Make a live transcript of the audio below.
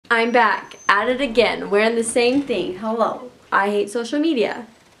I'm back at it again, wearing the same thing. Hello. I hate social media.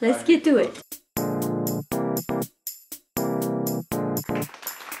 Let's get to it.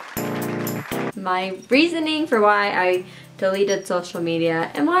 My reasoning for why I deleted social media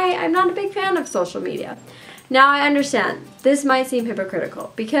and why I'm not a big fan of social media. Now I understand this might seem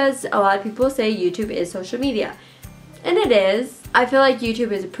hypocritical because a lot of people say YouTube is social media. And it is. I feel like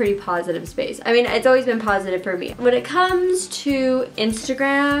YouTube is a pretty positive space. I mean, it's always been positive for me. When it comes to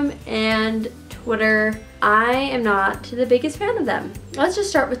Instagram and Twitter, I am not the biggest fan of them. Let's just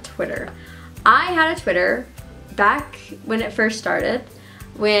start with Twitter. I had a Twitter back when it first started,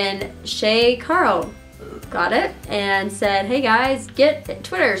 when Shay Carl got it and said, hey guys, get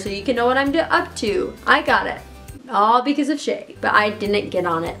Twitter so you can know what I'm up to. I got it, all because of Shay, but I didn't get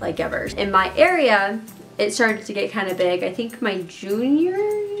on it like ever. In my area, it started to get kind of big, I think my junior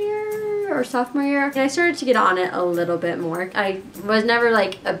year or sophomore year, and I started to get on it a little bit more. I was never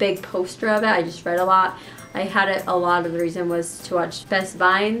like a big poster of it, I just read a lot. I had it, a lot of the reason was to watch Best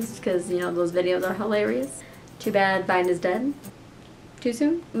Vines, because you know, those videos are hilarious. Too bad Vine is dead. Too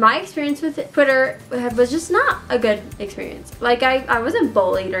soon. My experience with Twitter was just not a good experience. Like I wasn't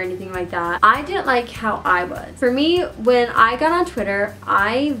bullied or anything like that. I didn't like how I was. For me, when I got on Twitter,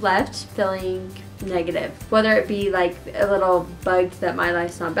 I left feeling negative. Whether it be like a little bugged that my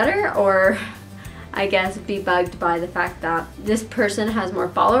life's not better, or I guess be bugged by the fact that this person has more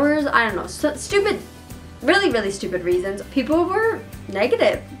followers. I don't know. So stupid, really stupid reasons. People were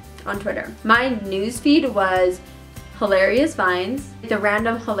negative on Twitter. My news feed was hilarious vines, the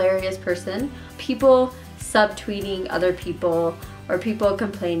random hilarious person, people subtweeting other people, or people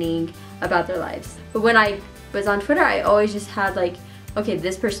complaining about their lives. But when I was on Twitter, I always just had like, okay,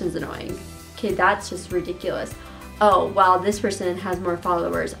 this person's annoying. Okay, that's just ridiculous. Oh, wow, this person has more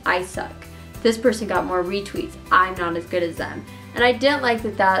followers. I suck. This person got more retweets. I'm not as good as them. And I didn't like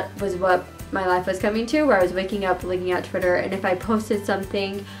that that was what my life was coming to, where I was waking up looking at Twitter, and if I posted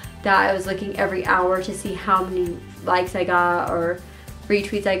something that I was looking every hour to see how many likes I got or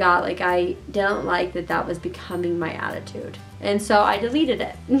retweets I got, like I didn't like that that was becoming my attitude. And so I deleted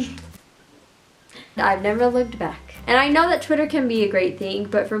it. I've never looked back. And I know that Twitter can be a great thing,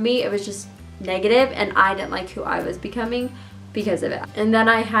 but for me it was just negative, and I didn't like who I was becoming because of it. And then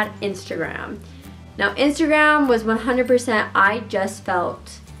I had Instagram. Now Instagram was 100%, I just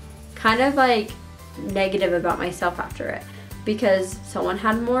felt kind of like negative about myself after it, because someone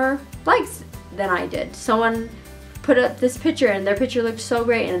had more likes than I did. Someone put up this picture and their picture looked so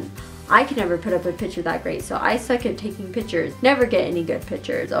great, and I could never put up a picture that great, so I suck at taking pictures. Never get any good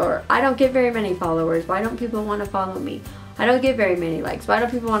pictures. Or I don't get very many followers. Why don't people want to follow me? I don't get very many likes. Why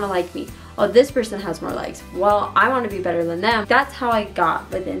don't people want to like me? Oh, this person has more likes. Well, I want to be better than them. That's how I got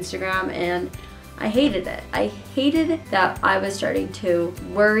with Instagram, and I hated it. I hated that I was starting to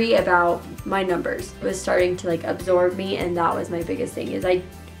worry about my numbers. It was starting to like absorb me, and that was my biggest thing, is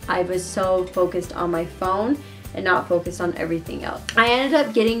I was so focused on my phone and not focused on everything else. I ended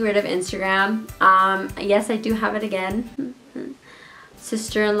up getting rid of Instagram. Yes, I do have it again.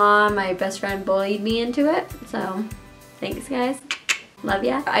 Sister-in-law, my best friend, bullied me into it, so thanks guys. Love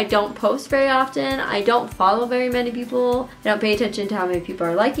ya. I don't post very often. I don't follow very many people. I don't pay attention to how many people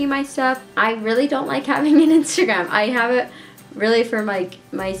are liking my stuff. I really don't like having an Instagram. I have it really for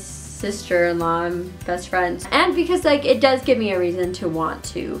my sister-in-law and best friends. And because like it does give me a reason to want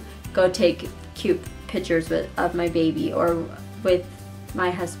to go take cute pictures of my baby or with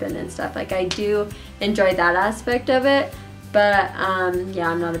my husband and stuff. Like I do enjoy that aspect of it, but yeah,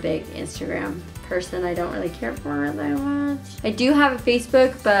 I'm not a big Instagram person. I don't really care for it that much. I do have a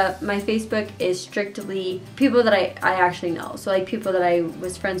Facebook, but my Facebook is strictly people that I actually know. So like people that I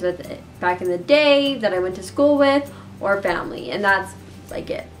was friends with back in the day, that I went to school with, or family, and that's like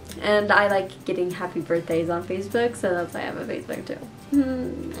it. And I like getting happy birthdays on Facebook, so that's why I have a Facebook too.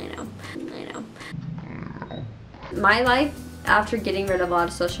 I know. My life, after getting rid of a lot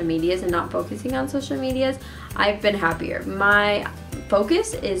of social medias and not focusing on social medias, I've been happier. My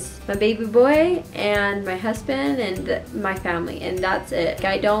focus is my baby boy and my husband and my family, and that's it.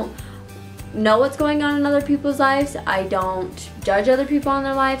 I don't know what's going on in other people's lives. I don't judge other people on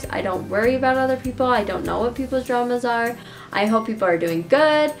their lives. I don't worry about other people. I don't know what people's dramas are. I hope people are doing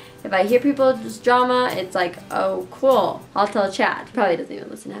good. If I hear people's drama, it's like, oh cool, I'll tell Chad. He probably doesn't even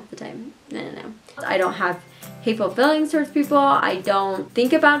listen half the time. No. I don't have hateful feelings towards people. I don't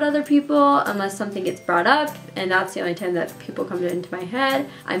think about other people unless something gets brought up, and that's the only time that people come into my head.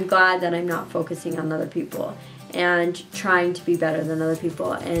 I'm glad that I'm not focusing on other people and trying to be better than other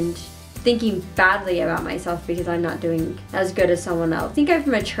people and thinking badly about myself because I'm not doing as good as someone else. I think I've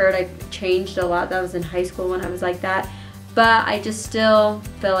matured. I've changed a lot. That was in high school when I was like that. but I just still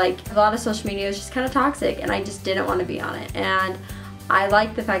feel like a lot of social media is just kind of toxic, and I just didn't want to be on it. And I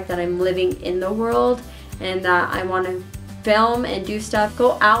like the fact that I'm living in the world and that I want to film and do stuff,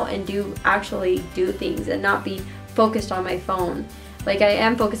 go out and actually do things and not be focused on my phone. Like, I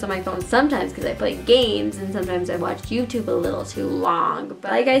am focused on my phone sometimes because I play games, and sometimes I watch YouTube a little too long.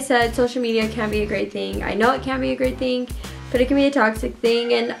 But like I said, social media can be a great thing. I know it can be a great thing, but it can be a toxic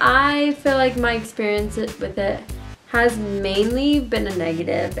thing, and I feel like my experience with it has mainly been a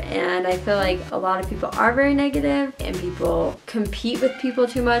negative, and I feel like a lot of people are very negative and people compete with people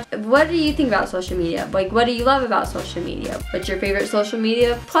too much. What do you think about social media? Like, what do you love about social media? What's your favorite social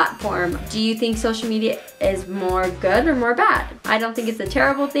media platform? Do you think social media is more good or more bad? I don't think it's a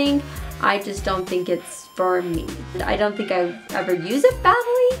terrible thing. I just don't think it's for me. I don't think I ever use it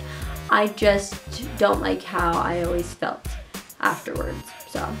badly. I just don't like how I always felt afterwards.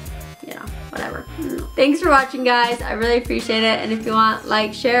 So, you know, whatever. Thanks for watching, guys. I really appreciate it. And if you want,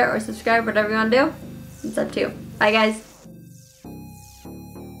 like, share, or subscribe, whatever you want to do, it's up to you. Bye, guys.